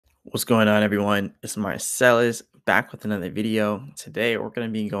What's going on, everyone? It's Marsellis back with another video. Today, we're going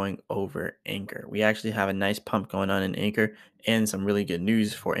to be going over Anchor. We actually have a nice pump going on in Anchor and some really good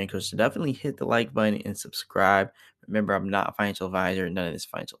news for Anchor. So definitely hit the like button and subscribe. Remember, I'm not a financial advisor, none of this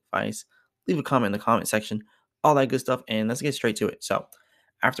financial advice. Leave a comment in the comment section, all that good stuff, and let's get straight to it. So,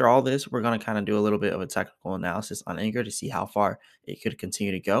 after all this, we're going to kind of do a little bit of a technical analysis on Anchor to see how far it could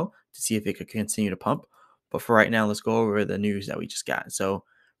continue to go, to see if it could continue to pump. But for right now, let's go over the news that we just got. So,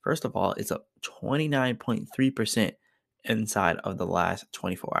 first of all, it's up 29.3% inside of the last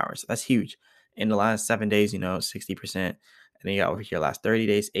 24 hours. That's huge. In the last 7 days, 60%. And then you got over here last 30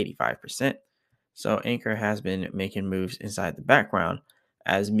 days, 85%. So Anchor has been making moves inside the background.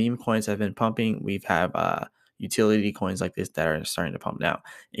 As meme coins have been pumping, we've have utility coins like this that are starting to pump now.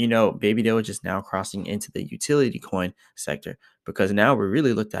 Baby Doge is now crossing into the utility coin sector because now we're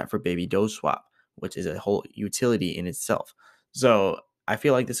really looked at for Baby Doge Swap, which is a whole utility in itself. So I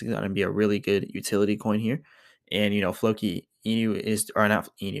feel like this is going to be a really good utility coin here. And, Floki Inu is, or not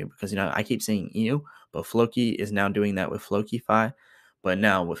Inu, because, I keep saying Inu, but Floki is now doing that with Flokify. But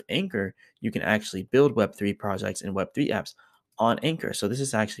now with Anchor, you can actually build Web3 projects and Web3 apps on Anchor. So this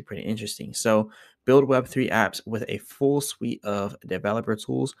is actually pretty interesting. So build Web3 apps with a full suite of developer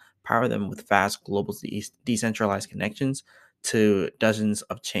tools, power them with fast global decentralized connections to dozens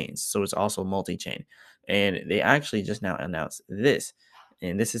of chains. So it's also multi-chain. And they actually just now announced this.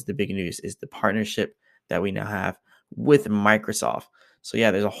 And this is the big news, is the partnership that we now have with Microsoft. So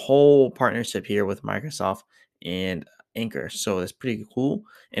yeah, there's a whole partnership here with Microsoft and Anchor. So that's pretty cool.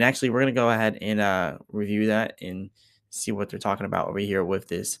 And actually, we're gonna go ahead and review that and see what they're talking about over here with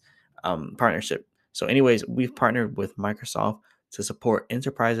this partnership. So, anyways, we've partnered with Microsoft to support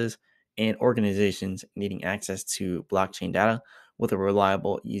enterprises and organizations needing access to blockchain data with a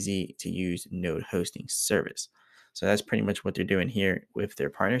reliable, easy to use node hosting service. So that's pretty much what they're doing here with their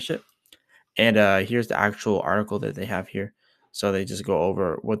partnership. And here's the actual article that they have here. So they just go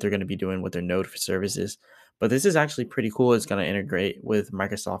over what they're going to be doing with their node for services. But this is actually pretty cool. It's going to integrate with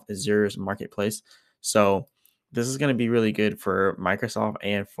Microsoft Azure's marketplace. So this is going to be really good for Microsoft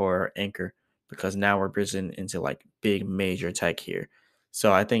and for Anchor because now we're bridging into like big major tech here.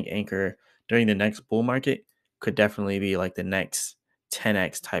 So I think Anchor during the next bull market could definitely be like the next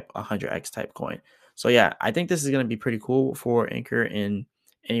 10x type, 100x type coin. So yeah, I think this is going to be pretty cool for Anchor and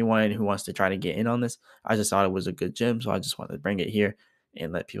anyone who wants to try to get in on this. I just thought it was a good gym, so I just wanted to bring it here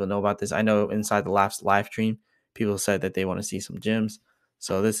and let people know about this. I know inside the last live stream, people said that they want to see some gyms.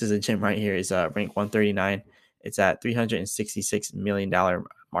 So this is a gym right here. It's rank 139. It's at $366 million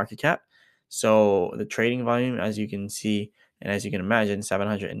market cap. So the trading volume, as you can see, and as you can imagine,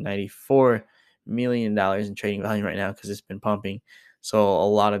 $794 million in trading volume right now because it's been pumping. So a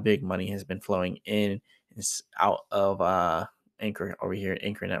lot of big money has been flowing in. It's out of Anchor over here,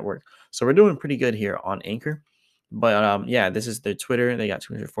 Anchor Network. So we're doing pretty good here on Anchor. But yeah, this is their Twitter. They got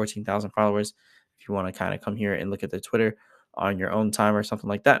 214,000 followers. If you want to kind of come here and look at their Twitter on your own time or something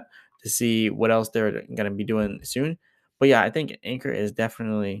like that to see what else they're going to be doing soon. But yeah, I think Anchor is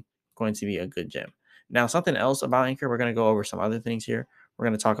definitely going to be a good gem. Now, something else about Anchor, we're going to go over some other things here. We're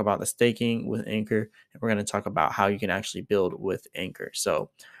going to talk about the staking with Anchor, and we're going to talk about how you can actually build with Anchor. So,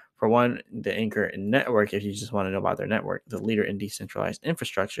 for one, the Anchor network, if you just want to know about their network, the leader in decentralized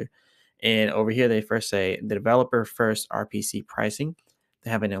infrastructure. And over here, they first say the developer first RPC pricing.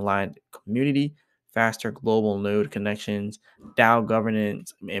 They have an aligned community, faster global node connections, DAO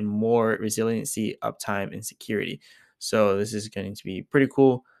governance, and more resiliency, uptime, and security. So this is going to be pretty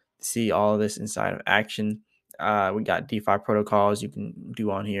cool to see all of this inside of action. We got DeFi protocols you can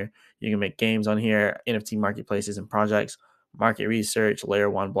do on here. You can make games on here, NFT marketplaces and projects, market research, layer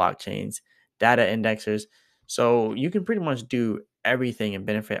one blockchains, data indexers. So you can pretty much do everything and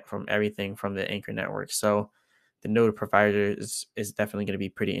benefit from everything from the Anchor network. So the node provider is definitely going to be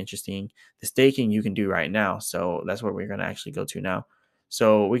pretty interesting. The staking you can do right now. So that's what we're going to actually go to now.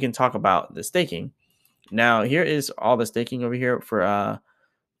 So we can talk about the staking. Now here is all the staking over here for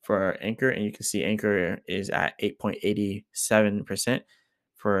Anchor, and you can see Anchor is at 8.87%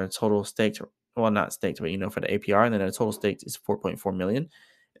 for a total staked, well, not staked, but for the APR, and then the total staked is 4.4 million.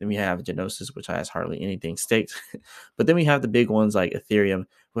 And we have Genosis, which has hardly anything staked. But then we have the big ones like Ethereum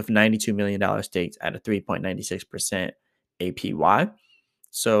with $92 million staked at a 3.96% APY.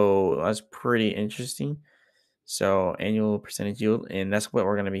 So that's pretty interesting. So annual percentage yield, and that's what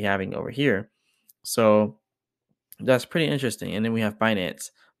we're going to be having over here. So that's pretty interesting. And then we have Binance,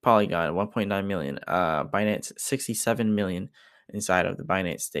 Polygon, 1.9 million. Binance, 67 million inside of the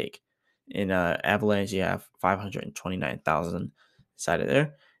Binance stake. In Avalanche, you have 529,000 inside of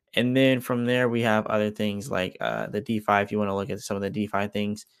there. And then from there, we have other things like the DeFi. If you want to look at some of the DeFi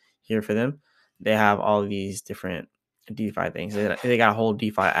things, here for them. They have all these different DeFi things. They got a whole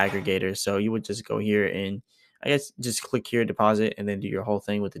DeFi aggregator. So you would just go here and I guess just click here, deposit, and then do your whole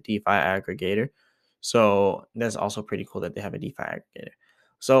thing with the DeFi aggregator. So that's also pretty cool that they have a DeFi aggregator.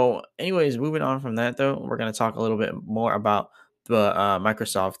 So, anyways, moving on from that though, we're gonna talk a little bit more about the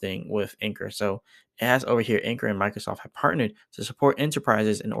Microsoft thing with Anchor. So it has over here Anchor and Microsoft have partnered to support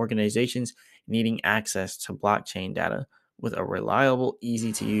enterprises and organizations needing access to blockchain data with a reliable,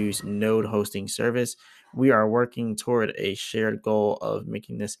 easy to use node hosting service. We are working toward a shared goal of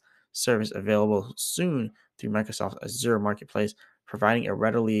making this service available soon through Microsoft Azure Marketplace, providing a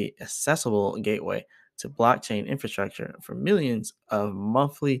readily accessible gateway to blockchain infrastructure for millions of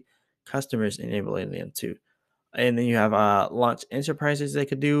monthly customers, enabling them to. And then you have launch enterprises they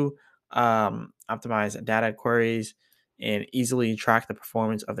could do, optimize data queries, and easily track the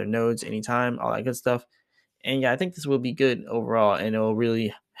performance of their nodes anytime, all that good stuff. And yeah, I think this will be good overall, and it will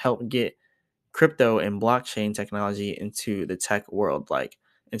really help get crypto and blockchain technology into the tech world, like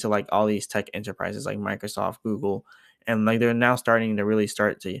into like all these tech enterprises like Microsoft, Google, and like they're now starting to really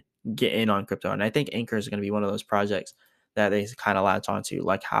start to get in on crypto. And I think Anchor is going to be one of those projects that they kind of latch onto,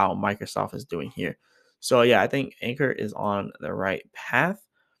 like how Microsoft is doing here. So yeah, I think Anchor is on the right path,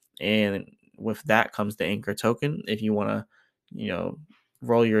 and with that comes the Anchor token. If you want to, you know,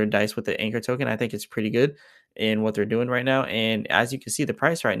 roll your dice with the Anchor token, I think it's pretty good in what they're doing right now. And as you can see, the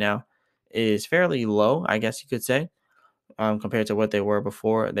price right now is fairly low, I guess you could say, compared to what they were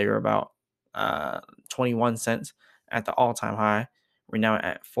before. They were about 21 cents at the all-time high. We're now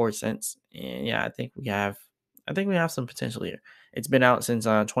at 4 cents, and yeah, I think we have some potential here. It's been out since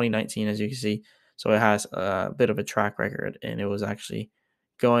 2019, as you can see, so it has a bit of a track record, and it was actually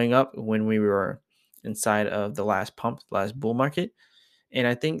going up when we were inside of the last pump, last bull market. And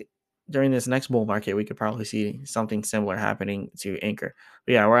I think during this next bull market, we could probably see something similar happening to Anchor.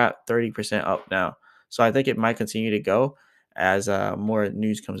 But yeah, we're at 30% up now. So I think it might continue to go as more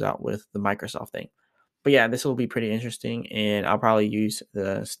news comes out with the Microsoft thing. But yeah, this will be pretty interesting. And I'll probably use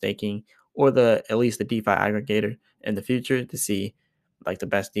the staking or the at least the DeFi aggregator in the future to see like the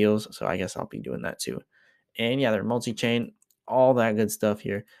best deals. So I guess I'll be doing that too. And yeah, they're multi-chain, all that good stuff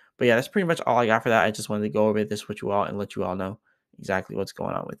here. But yeah, that's pretty much all I got for that. I just wanted to go over this with you all and let you all know exactly what's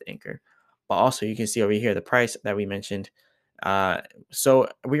going on with Anchor. But also, you can see over here the price that we mentioned. So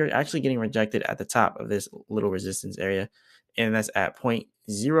we are actually getting rejected at the top of this little resistance area, and that's at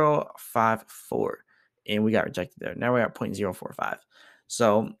 0.054. And we got rejected there. Now we're at 0.045.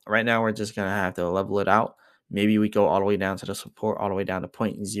 So right now we're just gonna have to level it out. Maybe we go all the way down to the support, all the way down to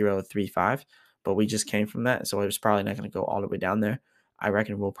 0.035, but we just came from that, so it's probably not going to go all the way down there. I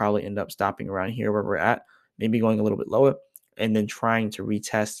reckon we'll probably end up stopping around here where we're at, maybe going a little bit lower, and then trying to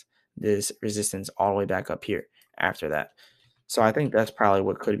retest this resistance all the way back up here after that. So I think that's probably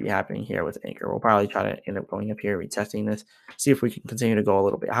what could be happening here with Anchor. We'll probably try to end up going up here, retesting this, see if we can continue to go a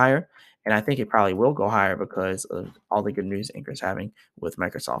little bit higher. And I think it probably will go higher because of all the good news Anchor is having with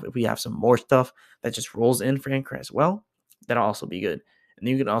Microsoft. If we have some more stuff that just rolls in for Anchor as well, that'll also be good. And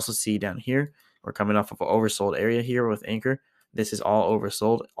then you can also see down here, we're coming off of an oversold area here with Anchor. This is all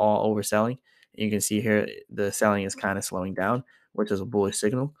oversold, all overselling. You can see here the selling is kind of slowing down, which is a bullish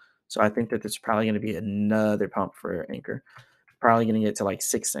signal. So I think that there's probably going to be another pump for Anchor. Probably going to get to like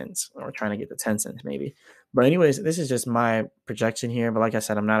 6 cents or trying to get to 10 cents maybe. But anyways, this is just my projection here. But like I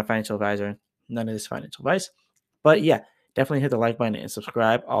said, I'm not a financial advisor. None of this financial advice. But yeah, definitely hit the like button and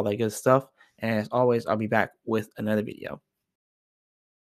subscribe, all that good stuff. And as always, I'll be back with another video.